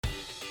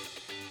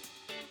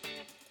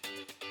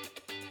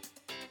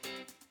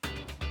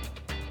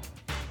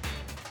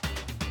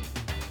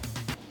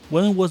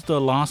When was the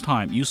last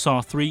time you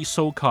saw three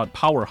so-called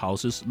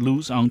powerhouses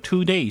lose on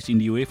 2 days in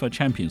the UEFA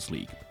Champions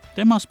League?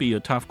 That must be a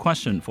tough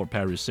question for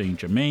Paris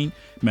Saint-Germain,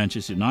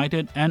 Manchester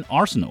United, and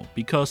Arsenal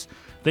because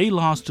they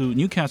lost to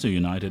Newcastle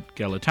United,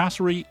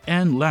 Galatasaray,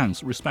 and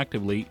Lens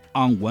respectively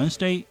on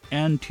Wednesday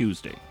and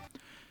Tuesday.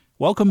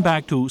 Welcome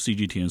back to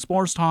CGTN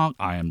Sports Talk.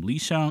 I am Li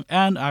Xiang,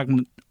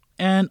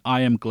 and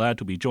I am glad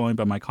to be joined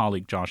by my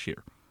colleague Josh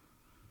here.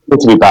 Good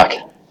to be back.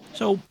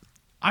 So,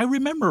 I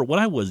remember when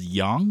I was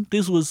young,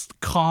 this was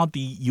called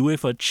the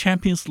UEFA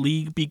Champions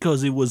League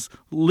because it was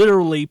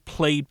literally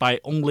played by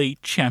only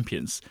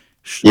champions.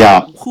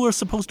 Yeah. Who are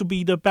supposed to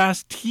be the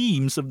best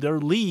teams of their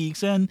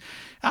leagues. And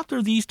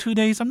after these 2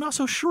 days, I'm not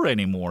so sure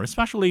anymore,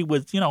 especially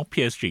with,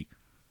 PSG.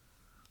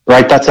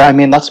 Right,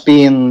 that's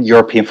been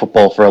European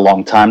football for a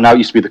long time now. It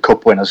used to be the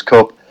Cup Winners'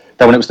 Cup.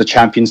 Then when it was the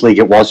Champions League,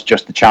 it was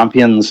just the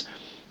champions.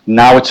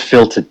 Now it's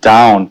filtered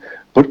down.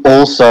 But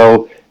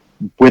also,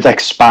 with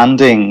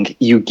expanding,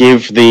 you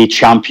give the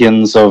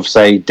champions of,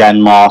 say,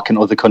 Denmark and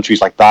other countries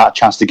like that a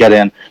chance to get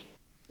in.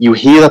 You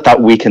hear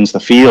that weakens the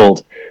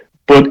field.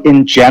 But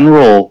in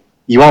general,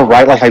 you are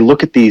right. Like, I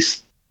look at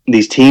these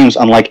teams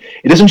and, like,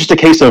 it isn't just a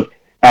case of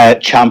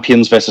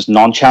champions versus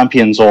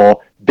non-champions or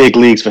big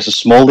leagues versus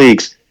small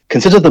leagues.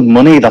 Consider the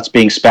money that's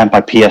being spent by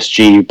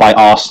PSG, by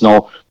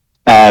Arsenal,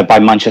 by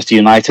Manchester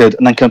United,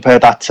 and then compare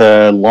that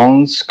to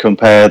Lens,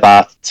 compare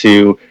that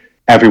to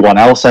everyone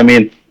else. I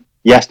mean,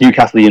 yes,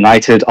 Newcastle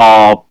United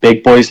are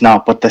big boys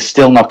now, but they're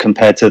still not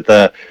compared to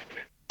the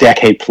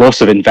decade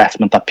plus of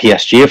investment that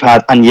PSG have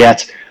had. And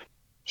yet,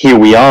 here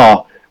we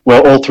are,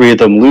 where all three of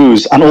them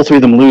lose, and all three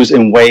of them lose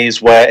in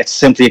ways where it's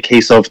simply a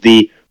case of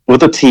the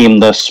other team,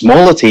 the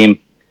smaller team,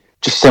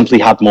 just simply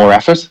had more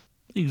effort.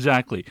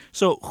 Exactly.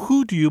 So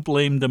who do you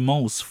blame the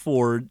most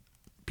for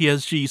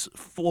PSG's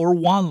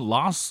 4-1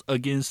 loss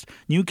against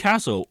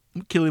Newcastle?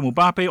 Kylian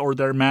Mbappe or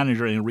their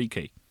manager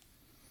Enrique?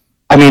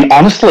 I mean,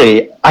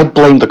 honestly, I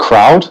blame the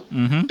crowd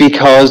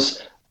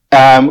because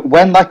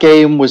when that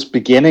game was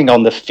beginning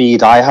on the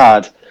feed I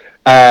had,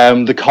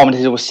 the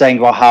commentator was saying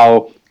about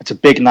how it's a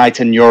big night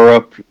in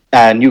Europe,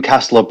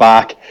 Newcastle are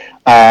back,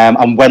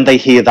 and when they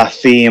hear that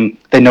theme,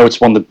 they know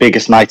it's one of the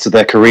biggest nights of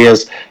their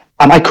careers.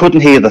 And I couldn't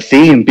hear the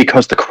theme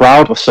because the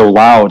crowd was so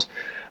loud.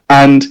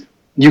 And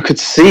you could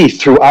see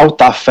throughout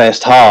that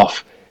first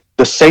half,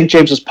 the St.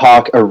 James's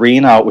Park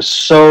arena was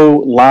so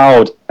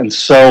loud and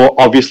so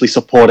obviously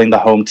supporting the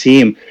home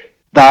team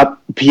that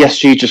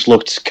PSG just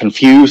looked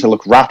confused, they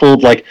looked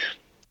rattled. Like,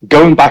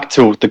 going back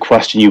to the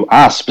question you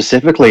asked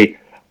specifically,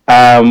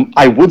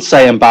 I would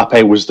say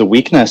Mbappe was the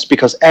weakness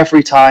because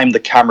every time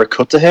the camera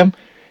cut to him,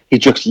 he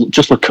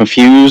just looked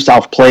confused,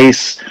 out of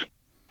place,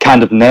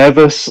 kind of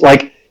nervous.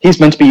 Like, he's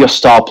meant to be your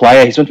star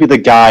player. He's meant to be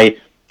the guy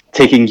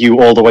taking you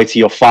all the way to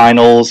your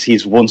finals.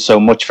 He's won so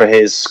much for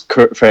his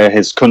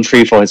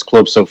country, for his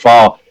club so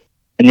far.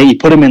 And yet you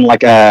put him in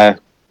like a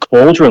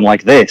cauldron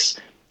like this,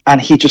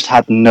 and he just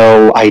had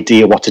no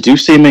idea what to do,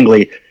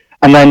 seemingly.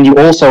 And then you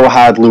also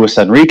had Luis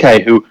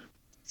Enrique, who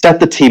set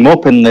the team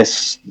up in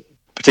this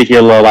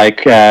particular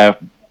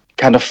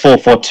kind of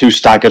 4-4-2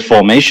 staggered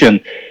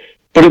formation.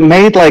 But it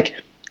made, like,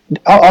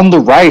 on the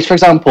right, for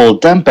example,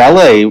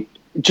 Dembele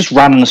just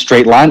ran in a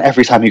straight line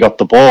every time he got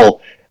the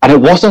ball. And it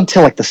wasn't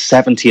until like the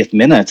 70th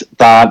minute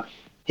that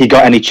he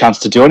got any chance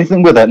to do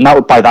anything with it.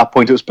 And by that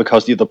point, it was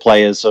because the other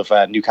players of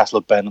Newcastle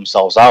had burned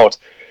themselves out.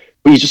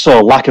 But you just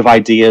saw a lack of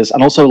ideas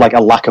and also like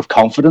a lack of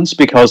confidence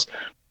because,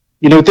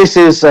 this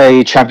is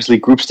a Champions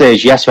League group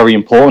stage. Yes, very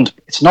important.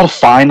 It's not a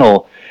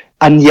final.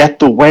 And yet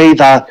the way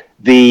that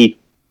the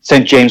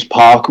St. James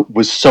Park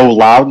was so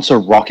loud and so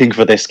rocking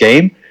for this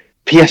game,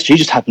 PSG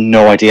just had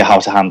no idea how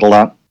to handle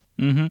that.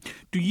 Mm-hmm.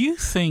 Do you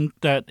think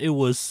that it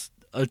was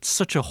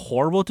such a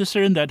horrible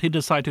decision that he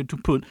decided to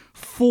put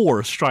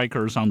 4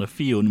 strikers on the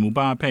field,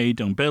 Mbappe,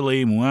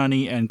 Dembele,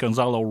 Muani, and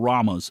Gonzalo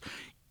Ramos?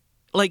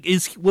 Like,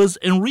 was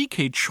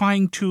Enrique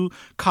trying to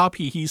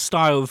copy his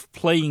style of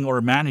playing or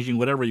managing,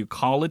 whatever you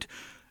call it,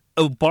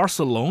 of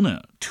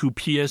Barcelona to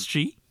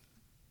PSG?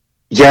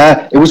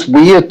 Yeah, it was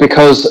weird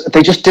because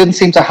they just didn't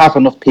seem to have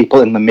enough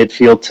people in the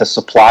midfield to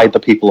supply the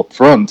people up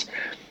front.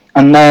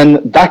 And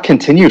then that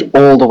continued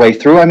all the way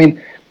through. I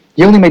mean,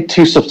 he only made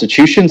 2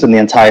 substitutions in the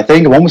entire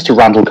thing. One was to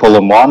Randall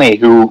Colomwani,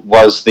 who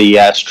was the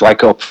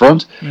striker up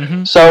front.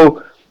 Mm-hmm.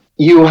 So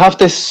you have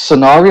this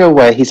scenario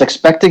where he's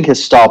expecting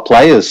his star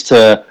players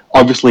to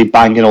obviously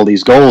bang in all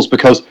these goals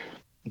because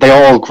they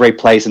are all great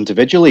players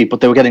individually,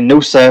 but they were getting no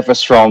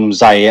service from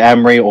Zaire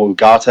Emery or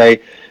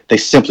Ugarte. They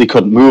simply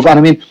couldn't move. And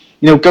I mean,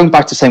 going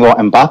back to saying about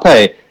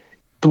Mbappe,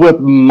 there were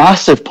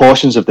massive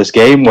portions of this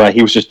game where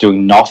he was just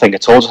doing nothing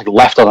at all, just like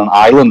left on an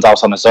island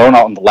out on his own,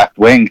 out on the left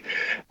wing.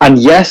 And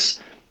yes,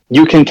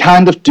 you can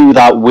kind of do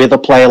that with a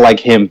player like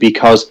him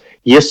because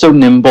he is so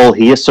nimble,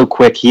 he is so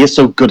quick, he is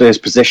so good at his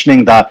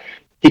positioning that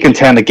he can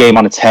turn the game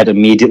on its head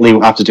immediately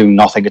after doing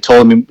nothing at all.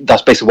 I mean,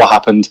 that's basically what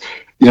happened.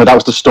 That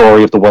was the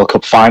story of the World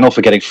Cup final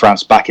for getting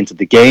France back into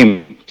the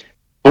game.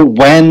 But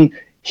when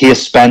he is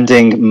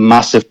spending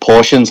massive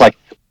portions, like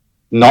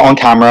not on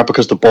camera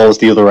because the ball is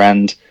the other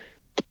end,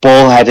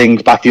 ball heading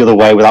back the other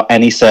way without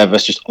any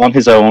service, just on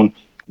his own,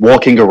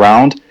 walking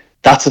around,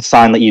 that's a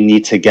sign that you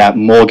need to get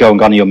more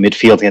going on in your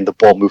midfield and the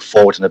ball move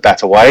forward in a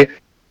better way.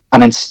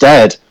 And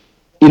instead,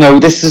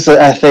 this is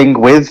a thing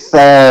with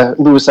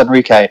Luis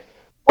Enrique.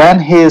 When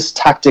his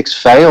tactics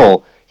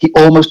fail, he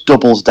almost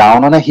doubles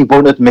down on it. He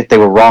won't admit they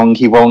were wrong.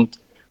 He won't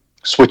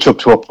switch up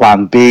to a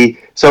plan B.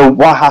 So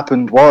what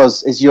happened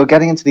is you're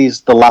getting into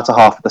the latter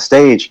half of the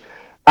stage,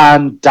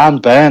 and Dan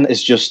Burn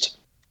is just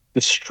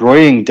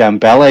destroying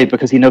Dembele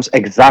because he knows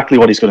exactly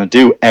what he's going to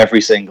do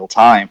every single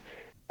time.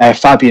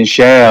 Fabian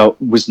Schär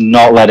was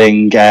not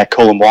letting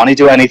Kolo Muani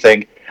do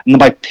anything, and then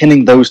by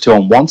pinning those two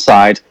on one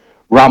side,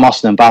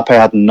 Ramos and Mbappe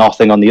had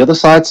nothing on the other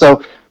side.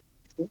 So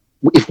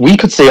if we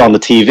could see on the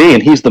TV,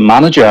 and he's the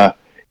manager,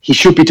 he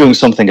should be doing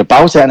something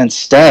about it, and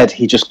instead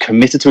he just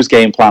committed to his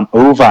game plan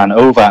over and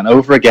over and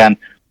over again.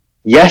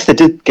 Yes, they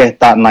did get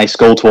that nice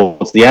goal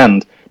towards the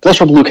end, but that's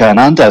from Luka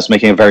Hernandez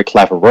making a very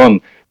clever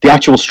run. The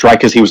actual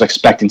strikers he was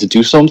expecting to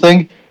do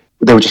something,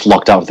 they were just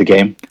locked out of the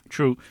game.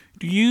 True.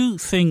 Do you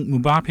think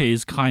Mbappe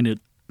is kind of,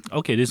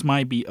 okay, this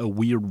might be a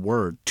weird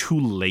word, too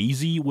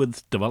lazy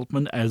with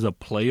development as a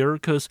player?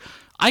 Because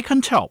I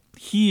can tell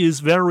he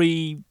is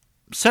very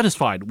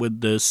satisfied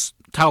with this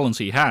talents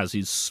he has.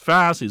 He's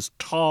fast, he's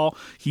tall,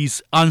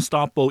 he's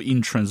unstoppable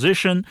in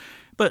transition,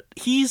 but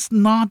he's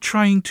not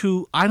trying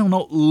to,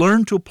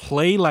 learn to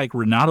play like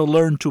Ronaldo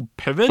learned to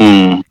pivot.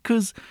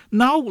 Because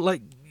now,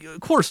 of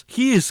course,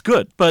 he is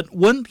good, but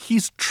when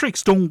his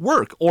tricks don't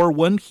work, or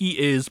when he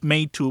is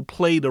made to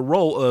play the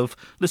role of,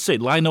 let's say,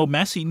 Lionel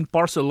Messi in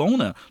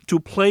Barcelona, to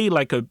play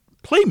like a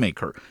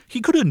playmaker, he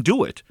couldn't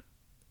do it.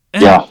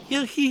 And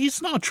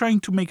he's not trying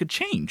to make a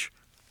change.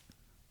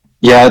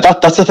 Yeah,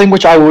 that's the thing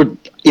which I would,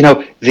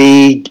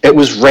 it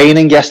was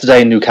raining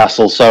yesterday in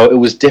Newcastle, so it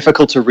was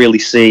difficult to really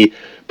see.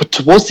 But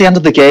towards the end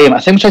of the game, I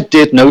think which I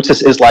did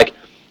notice is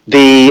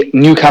the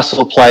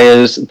Newcastle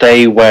players,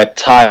 they were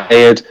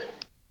tired,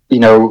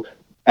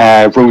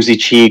 rosy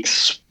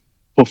cheeks,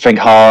 puffing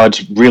hard,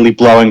 really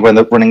blowing when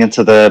they're running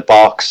into the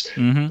box,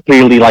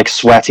 clearly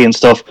sweaty and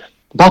stuff.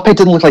 Mbappe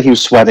didn't look like he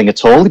was sweating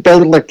at all. He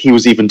barely looked like he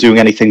was even doing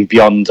anything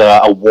beyond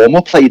a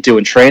warm-up that you do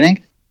in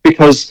training,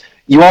 because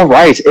you are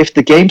right. If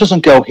the game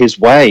doesn't go his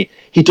way,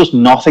 he does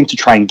nothing to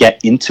try and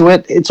get into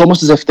it. It's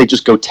almost as if they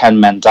just go 10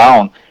 men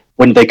down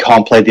when they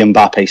can't play the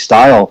Mbappe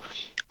style.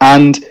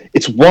 And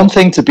it's one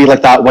thing to be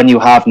like that when you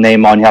have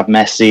Neymar and you have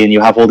Messi and you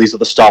have all these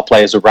other star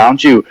players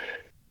around you.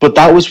 But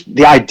that was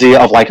the idea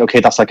of okay,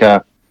 that's like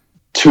a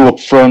two up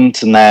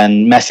front and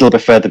then Messi a little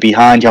bit further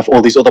behind. You have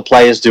all these other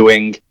players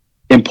doing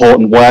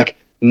important work.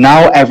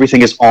 Now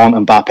everything is on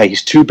Mbappe.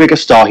 He's too big a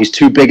star. He's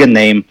too big a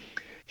name.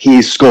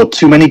 He's scored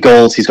too many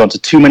goals. He's gone to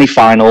too many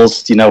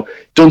finals,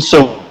 done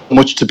so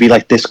much to be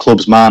like this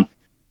club's man.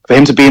 For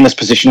him to be in this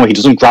position where he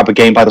doesn't grab a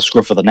game by the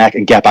scruff of the neck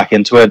and get back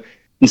into it,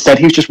 instead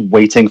he's just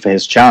waiting for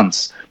his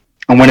chance.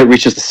 And when it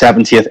reaches the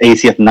 70th,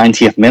 80th,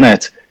 90th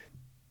minute,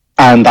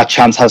 and that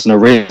chance hasn't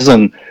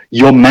arisen,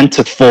 you're meant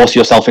to force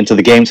yourself into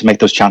the game to make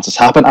those chances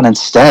happen. And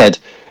instead,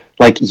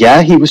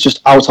 he was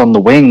just out on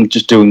the wing,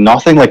 just doing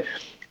nothing.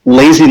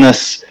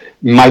 Laziness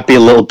might be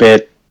a little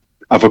bit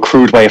of a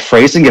crude way of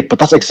phrasing it, but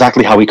that's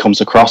exactly how he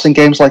comes across in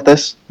games like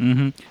this.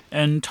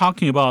 And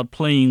talking about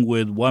playing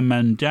with one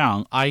man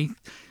down, I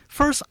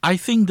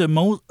think the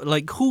most,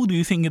 who do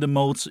you think the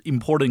most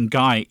important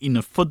guy in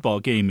a football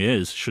game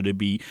is? Should it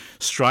be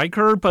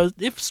striker? But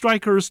if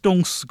strikers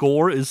don't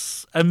score,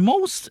 is at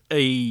most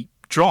a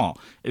draw.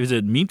 Is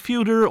it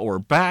midfielder or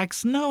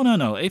backs? No.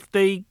 If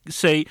they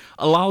say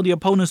allow the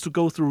opponents to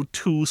go through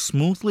too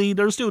smoothly,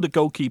 there's still the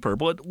goalkeeper.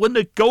 But when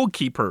the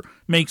goalkeeper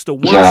makes the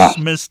worst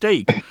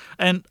mistake,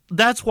 and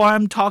that's why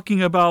I'm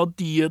talking about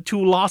the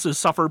two losses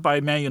suffered by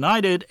Man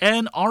United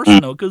and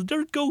Arsenal, because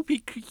their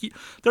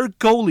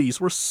goalies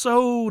were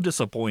so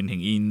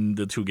disappointing in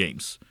the two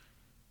games.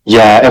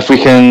 Yeah, if we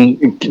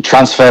can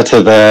transfer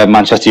to the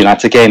Manchester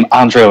United game,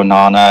 Andre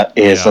Onana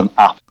is an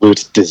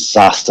absolute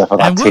disaster for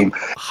that team.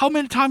 How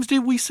many times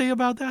did we say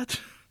about that?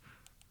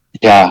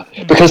 Yeah,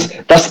 because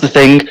that's the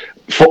thing.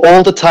 For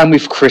all the time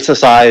we've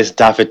criticised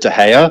David De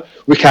Gea,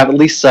 we can at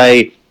least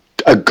say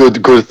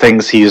good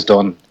things he's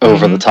done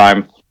over the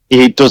time.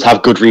 He does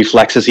have good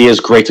reflexes. He is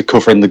great at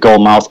covering the goal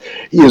mouth.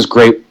 He is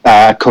great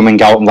coming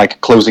out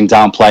and closing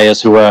down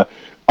players who are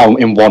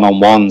in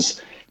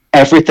one-on-ones.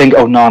 Everything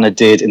Onana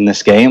did in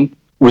this game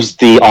was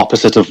the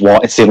opposite of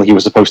what it seemed like he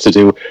was supposed to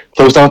do.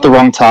 Closed down at the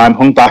wrong time,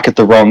 hung back at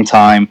the wrong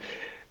time.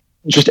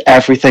 Just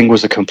everything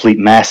was a complete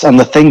mess. And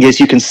the thing is,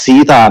 you can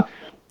see that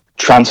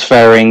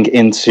transferring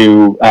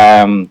into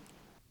the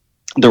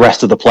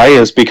rest of the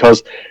players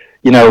because,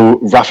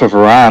 Rafa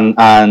Varane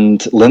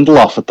and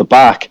Lindelof at the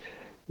back,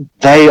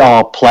 they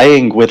are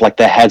playing with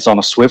their heads on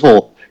a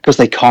swivel because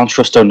they can't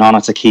trust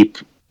Onana to keep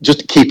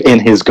in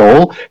his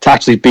goal, to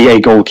actually be a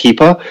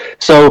goalkeeper.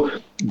 So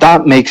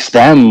that makes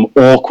them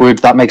awkward.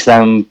 That makes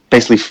them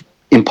basically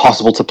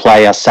impossible to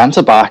play as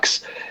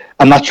centre-backs.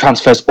 And that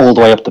transfers all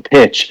the way up the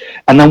pitch.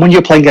 And then when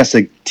you're playing against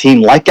a team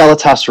like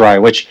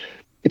Galatasaray, which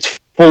it's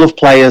full of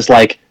players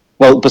like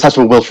well, besides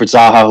for Wilfried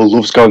Zaha, who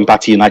loves going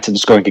back to United and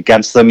scoring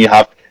against them, you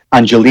have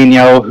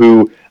Angelino,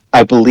 who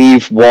I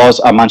believe was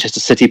a Manchester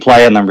City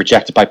player and then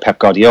rejected by Pep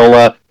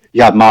Guardiola.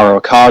 You had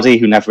Mauro Icardi,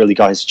 who never really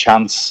got his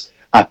chance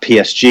at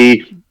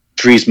PSG.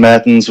 Dries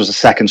Mertens was a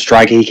second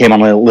striker. He came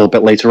on a little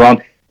bit later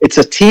on. It's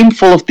a team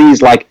full of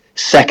these like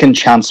second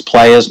chance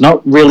players,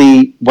 not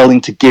really willing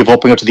to give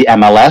up and go to the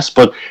MLS,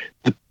 but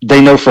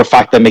they know for a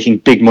fact they're making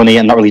big money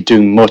and not really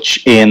doing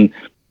much in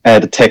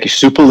the Turkish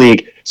Super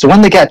League. So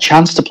when they get a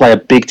chance to play a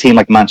big team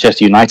like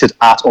Manchester United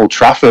at Old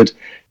Trafford,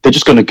 they're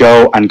just going to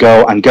go and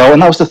go and go.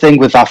 And that was the thing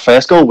with that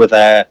first goal with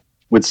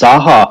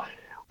Zaha.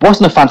 It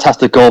wasn't a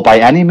fantastic goal by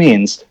any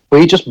means, but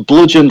he just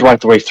bludgeoned right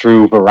the way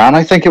through Varane,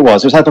 I think it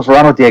was. It was either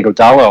Varane or Diego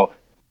Dallo.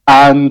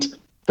 And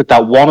took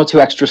that one or two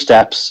extra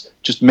steps,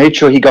 just made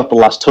sure he got the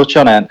last touch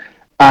on it.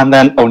 And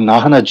then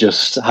Onana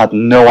just had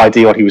no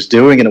idea what he was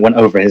doing, and it went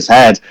over his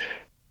head.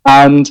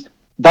 And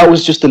that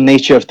was just the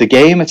nature of the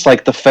game. It's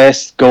like the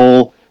first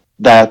goal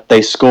that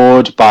they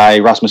scored by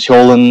Rasmus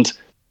Højlund.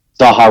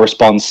 Zaha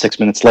responds 6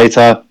 minutes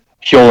later.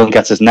 Højlund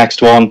gets his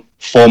next one.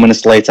 4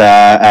 minutes later,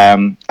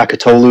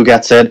 Akatolu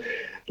gets it.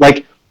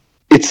 Like,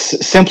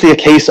 it's simply a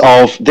case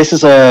of this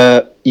is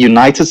a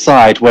United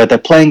side where they're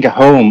playing at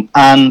home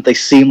and they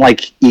seem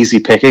like easy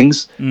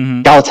pickings.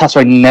 Mm-hmm.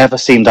 Galatasaray never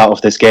seemed out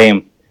of this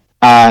game.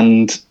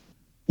 And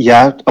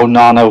yeah,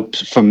 Onana,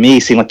 for me,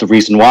 seemed like the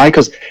reason why,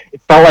 because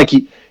it felt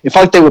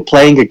like they were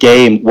playing a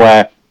game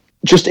where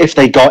just if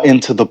they got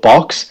into the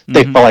box,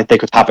 they felt like they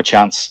could have a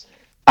chance.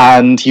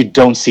 And you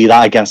don't see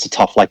that against a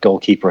top-flight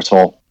goalkeeper at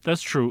all.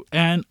 That's true.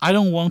 And I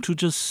don't want to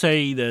just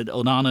say that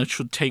Onana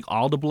should take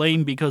all the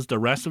blame because the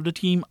rest of the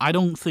team, I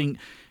don't think,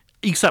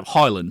 except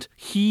Højlund,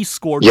 he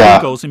scored 2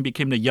 goals and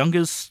became the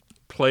youngest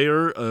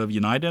player of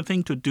United, I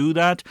think, to do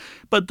that.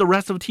 But the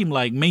rest of the team,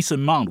 like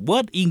Mason Mount,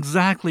 what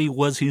exactly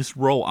was his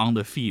role on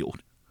the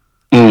field?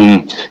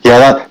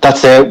 Yeah,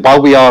 that's it.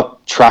 While we are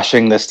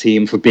trashing this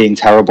team for being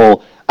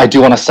terrible, I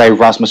do want to say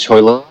Rasmus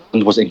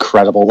Højlund was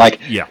incredible.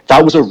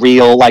 That was a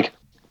real,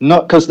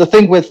 not because the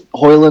thing with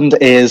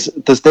Højlund is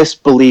there's this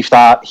belief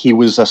that he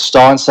was a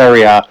star in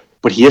Serie A,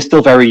 but he is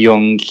still very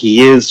young.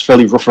 He is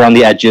fairly rough around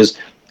the edges,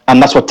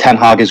 and that's what Ten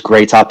Hag is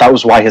great at. That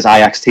was why his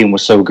Ajax team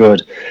was so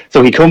good.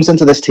 So he comes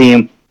into this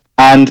team,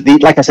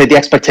 and like I say, the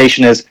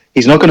expectation is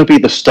he's not going to be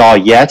the star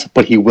yet,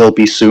 but he will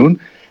be soon.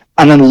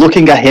 And then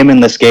looking at him in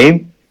this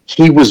game,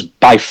 he was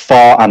by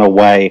far and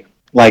away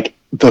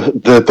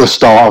the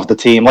star of the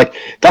team. Like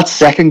that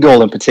second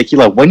goal in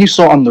particular, when you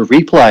saw it on the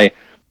replay,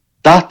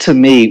 that to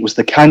me was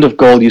the kind of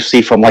goal you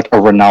see from like a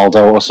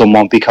Ronaldo or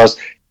someone, because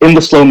in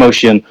the slow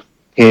motion,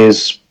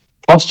 his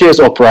posture is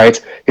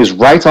upright, his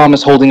right arm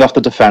is holding off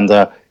the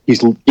defender,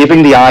 he's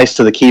giving the eyes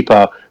to the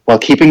keeper while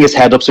keeping his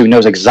head up so he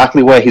knows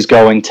exactly where he's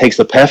going, takes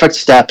the perfect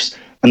steps,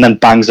 and then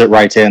bangs it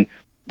right in.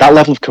 That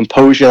level of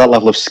composure, that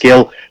level of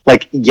skill,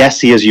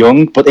 yes, he is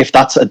young, but if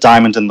that's a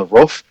diamond in the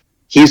rough,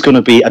 he's going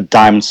to be a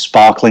diamond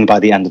sparkling by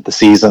the end of the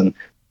season.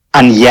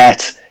 And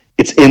yet,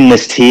 it's in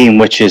this team,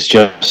 which is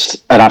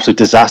just an absolute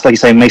disaster. Like you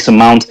say, Mason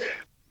Mount,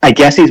 I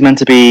guess he's meant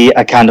to be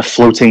a kind of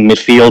floating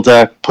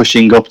midfielder,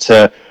 pushing up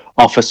to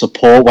offer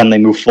support when they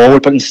move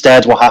forward. But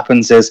instead, what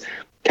happens is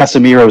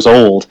Casemiro's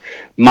old,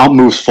 Mount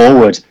moves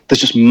forward, there's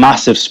just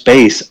massive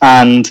space,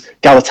 and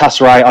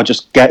Galatasaray are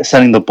just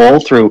sending the ball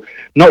through,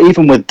 not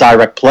even with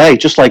direct play,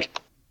 just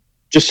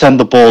send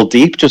the ball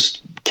deep,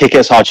 just kick it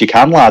as hard as you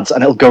can, lads,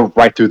 and it'll go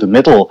right through the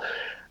middle.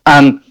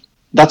 And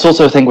that's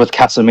also a thing with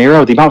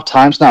Casemiro. The amount of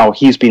times now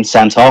he's been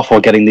sent off or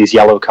getting these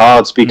yellow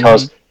cards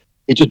because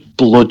he just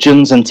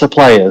bludgeons into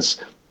players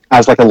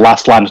as a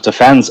last line of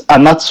defense.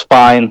 And that's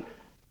fine.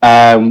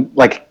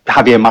 Javier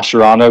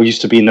Mascherano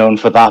used to be known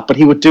for that, but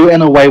he would do it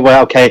in a way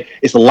where, okay,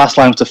 it's the last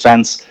line of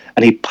defense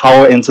and he'd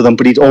power into them,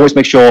 but he'd always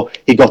make sure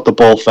he got the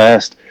ball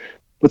first.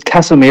 With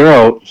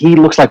Casemiro, he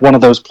looks like one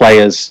of those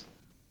players,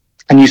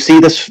 and you see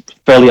this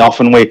fairly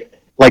often where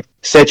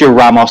Sergio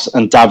Ramos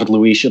and David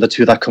Luiz are the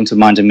two that come to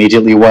mind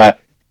immediately, where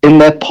in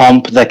their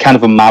pomp, they're kind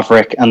of a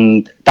maverick,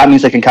 and that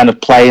means they can kind of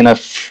play in a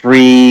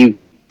free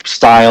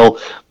style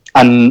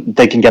and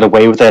they can get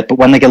away with it. But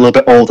when they get a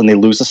little bit old and they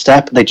lose a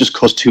step, they just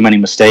cause too many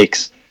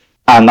mistakes.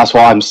 And that's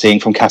what I'm seeing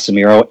from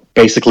Casemiro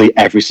basically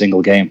every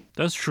single game.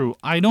 That's true.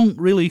 I don't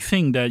really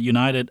think that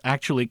United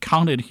actually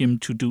counted him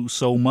to do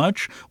so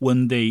much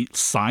when they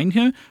signed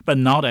him. But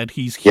now that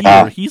he's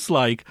here, he's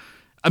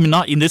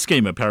not in this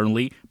game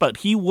apparently, but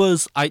he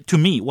was, to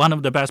me, one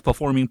of the best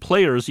performing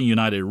players in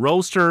United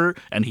roster,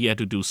 and he had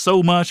to do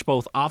so much,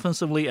 both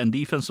offensively and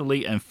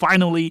defensively, and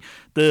finally,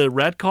 the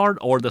red card,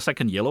 or the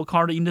second yellow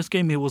card in this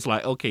game, he was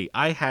like, okay,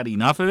 I had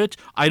enough of it,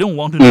 I don't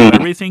want to do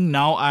everything,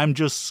 now I'm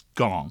just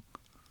gone.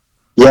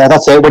 Yeah,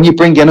 that's it. When you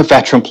bring in a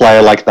veteran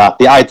player like that,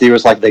 the idea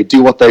is they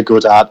do what they're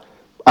good at,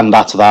 and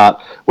that's that.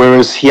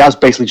 Whereas he has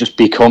basically just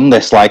become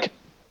this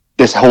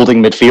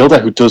holding midfielder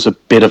who does a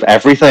bit of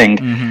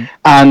everything.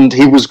 And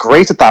he was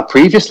great at that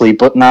previously,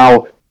 but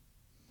now,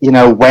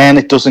 when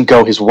it doesn't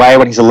go his way,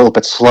 when he's a little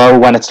bit slow,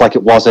 when it's like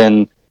it was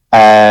in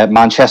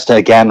Manchester,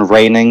 again,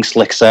 raining,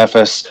 slick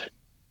surface,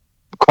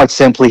 quite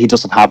simply, he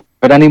doesn't have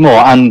it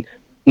anymore. And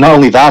not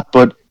only that,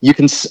 but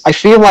I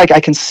feel like I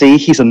can see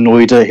he's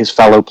annoyed at his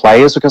fellow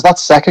players, because that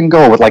second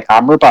goal with like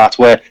Amrabat,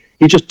 where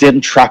he just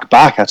didn't track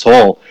back at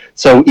all.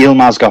 So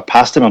Yilmaz got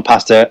past him and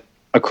passed it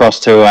across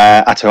to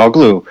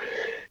Ataoglu.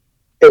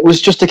 It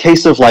was just a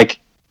case of like,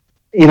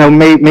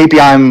 maybe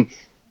I'm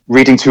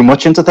reading too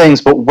much into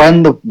things, but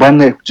when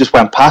it just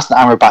went past and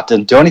Amrabat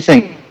didn't do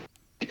anything,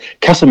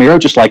 Casemiro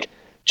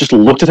just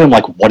looked at him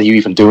like, what are you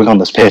even doing on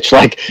this pitch?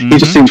 Like, he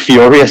just seemed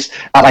furious.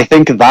 And I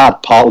think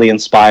that partly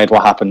inspired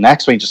what happened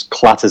next, when he just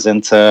clatters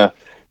into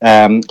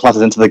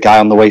the guy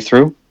on the way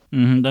through.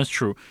 That's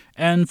true.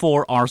 And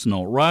for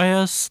Arsenal,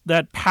 Reyes,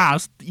 that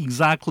pass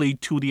exactly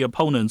to the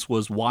opponents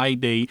was why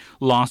they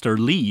lost their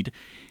lead.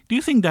 Do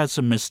you think that's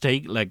a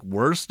mistake, like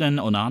worse than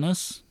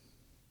Onana's?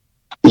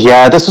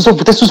 Yeah, this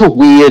was a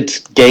weird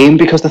game,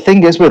 because the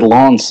thing is with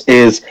Lens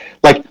is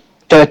like,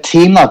 they're a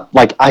team that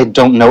like I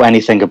don't know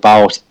anything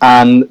about,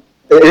 and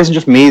it isn't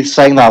just me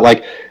saying that.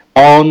 Like,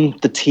 on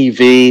the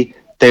TV,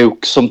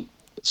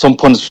 some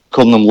pundits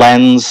calling them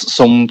Lens,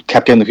 some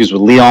kept getting confused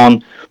with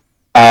Lyon.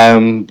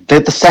 They're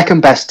the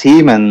second best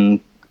team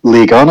in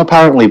Ligue 1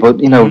 apparently, but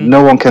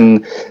no one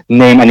can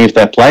name any of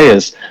their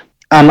players.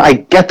 And I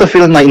get the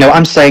feeling like,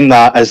 I'm saying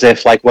that as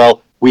if like,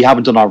 well, we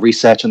haven't done our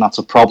research and that's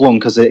a problem,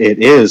 because it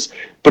is.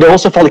 But it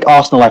also felt like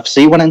Arsenal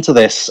FC went into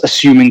this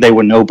assuming they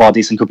were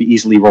nobodies and could be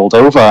easily rolled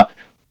over,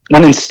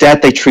 when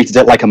instead they treated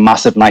it like a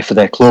massive knife for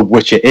their club,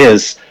 which it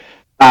is.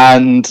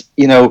 And,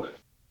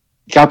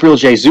 Gabriel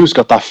Jesus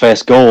got that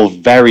first goal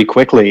very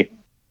quickly.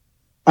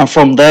 And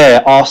from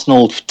there,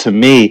 Arsenal, to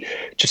me,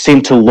 just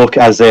seemed to look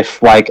as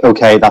if, like,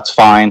 okay, that's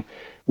fine,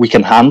 we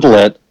can handle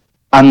it.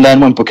 And then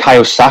when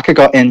Bukayo Saka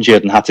got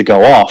injured and had to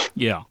go off,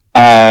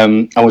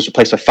 and was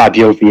replaced by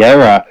Fabio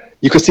Vieira,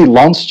 you could see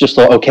Lens just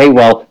thought, okay,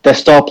 well, their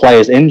star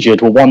player's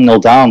injured, we're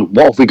 1-0 down,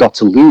 what have we got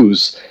to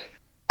lose?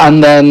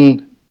 And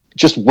then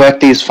just work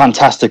these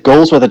fantastic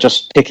goals where they're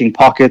just picking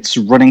pockets,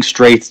 running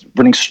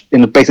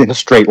in basically a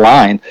straight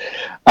line.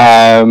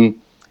 Eli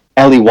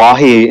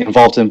Wahi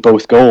involved in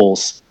both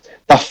goals.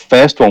 That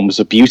first one was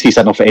a beauty,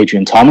 set up for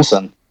Adrian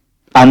Thomason.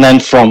 And then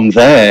from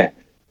there,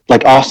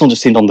 like, Arsenal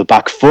just seemed on the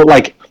back foot.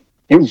 Like,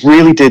 it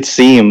really did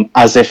seem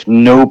as if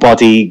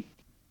nobody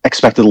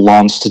expected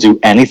Lens to do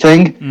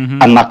anything,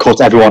 and that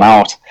cut everyone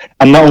out.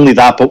 And not only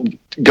that, but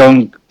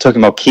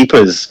talking about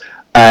keepers,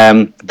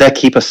 their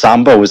keeper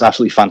Sambo was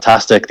absolutely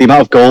fantastic. The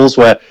amount of goals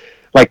where,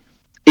 like,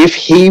 if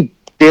he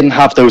didn't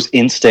have those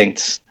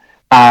instincts,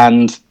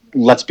 and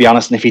let's be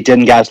honest, and if he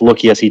didn't get as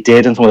lucky as he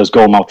did in some of those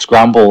goal mouth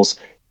scrambles,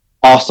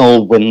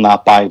 Arsenal win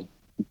that by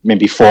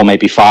maybe 4,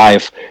 maybe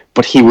 5.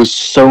 But he was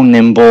so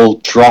nimble,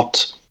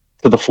 dropped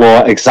to the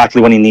floor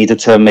exactly when he needed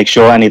to, make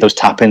sure any of those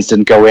tap-ins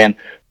didn't go in,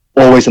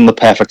 always in the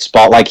perfect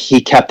spot. Like,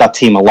 he kept that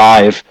team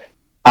alive.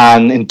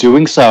 And in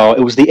doing so, it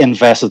was the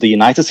inverse of the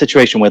United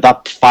situation, where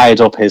that fired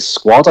up his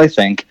squad, I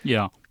think.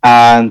 Yeah.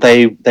 And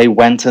they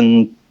went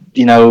and,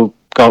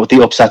 got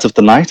the upset of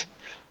the night.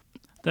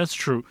 That's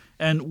true.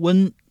 And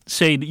when,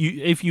 say,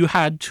 if you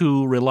had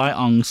to rely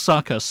on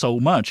Saka so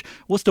much,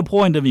 what's the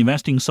point of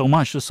investing so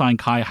much to sign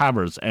Kai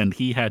Havertz? And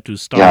he had to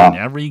start in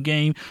every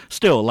game.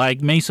 Still,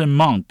 like Mason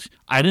Mount,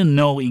 I didn't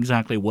know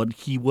exactly what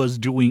he was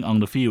doing on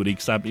the field,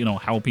 except,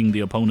 helping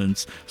the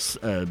opponents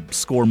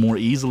score more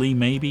easily,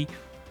 maybe.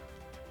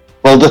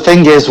 Well, the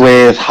thing is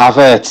with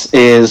Havertz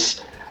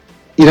is,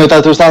 that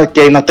there was that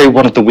game that they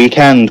won at the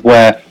weekend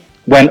where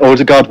when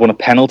Odegaard won a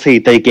penalty,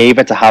 they gave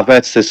it to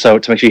Havertz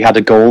to make sure he had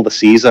a goal this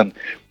season.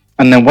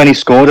 And then when he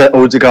scored it,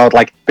 Odegaard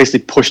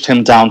basically pushed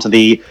him down to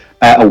the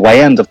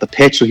away end of the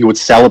pitch so he would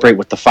celebrate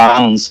with the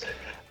fans.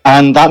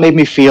 And that made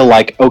me feel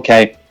like,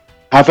 okay,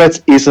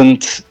 Havertz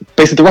isn't...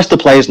 Basically, the rest of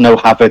the players know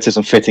Havertz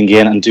isn't fitting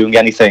in and doing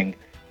anything.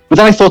 But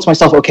then I thought to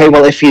myself, okay,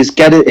 well, if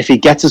he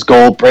gets his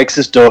goal, breaks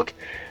his duck,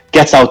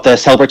 gets out there,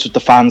 celebrates with the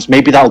fans,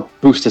 maybe that'll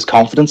boost his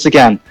confidence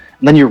again.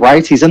 And then you're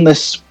right, he's in the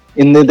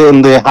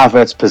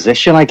Havertz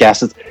position, I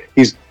guess.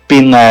 He's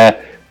been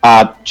there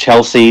at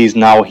Chelsea, he's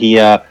now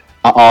here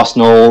at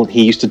Arsenal.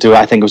 He used to do it,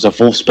 I think it was at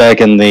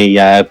Wolfsburg in the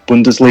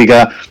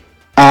Bundesliga.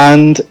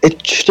 And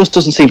it just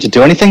doesn't seem to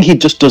do anything. He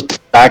just does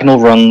diagonal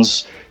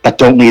runs that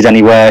don't lead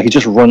anywhere. He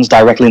just runs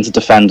directly into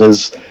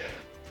defenders.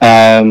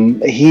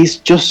 He's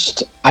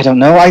just, I don't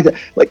know.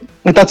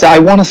 That's it. I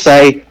want to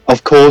say,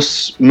 of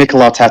course, Mikel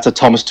Arteta,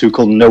 Thomas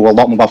Tuchel know a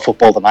lot more about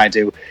football than I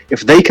do.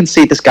 If they can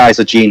see this guy's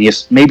a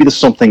genius, maybe there's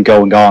something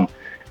going on.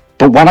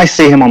 But when I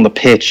see him on the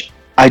pitch,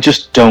 I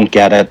just don't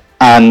get it.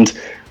 And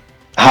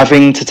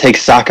having to take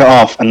Saka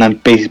off and then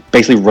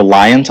basically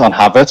reliant on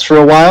Havertz for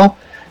a while,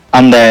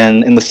 and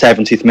then in the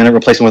 70th minute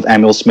replacing with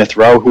Emil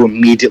Smith-Rowe, who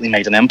immediately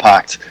made an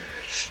impact.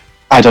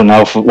 I don't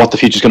know what the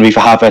future's going to be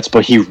for Havertz,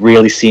 but he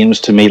really seems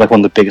to me like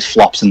one of the biggest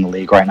flops in the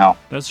league right now.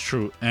 That's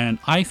true. And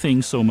I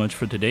think so much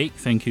for today.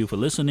 Thank you for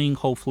listening.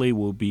 Hopefully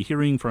we'll be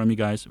hearing from you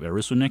guys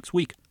very soon next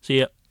week.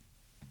 See ya.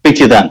 Speak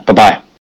to you then. Bye-bye.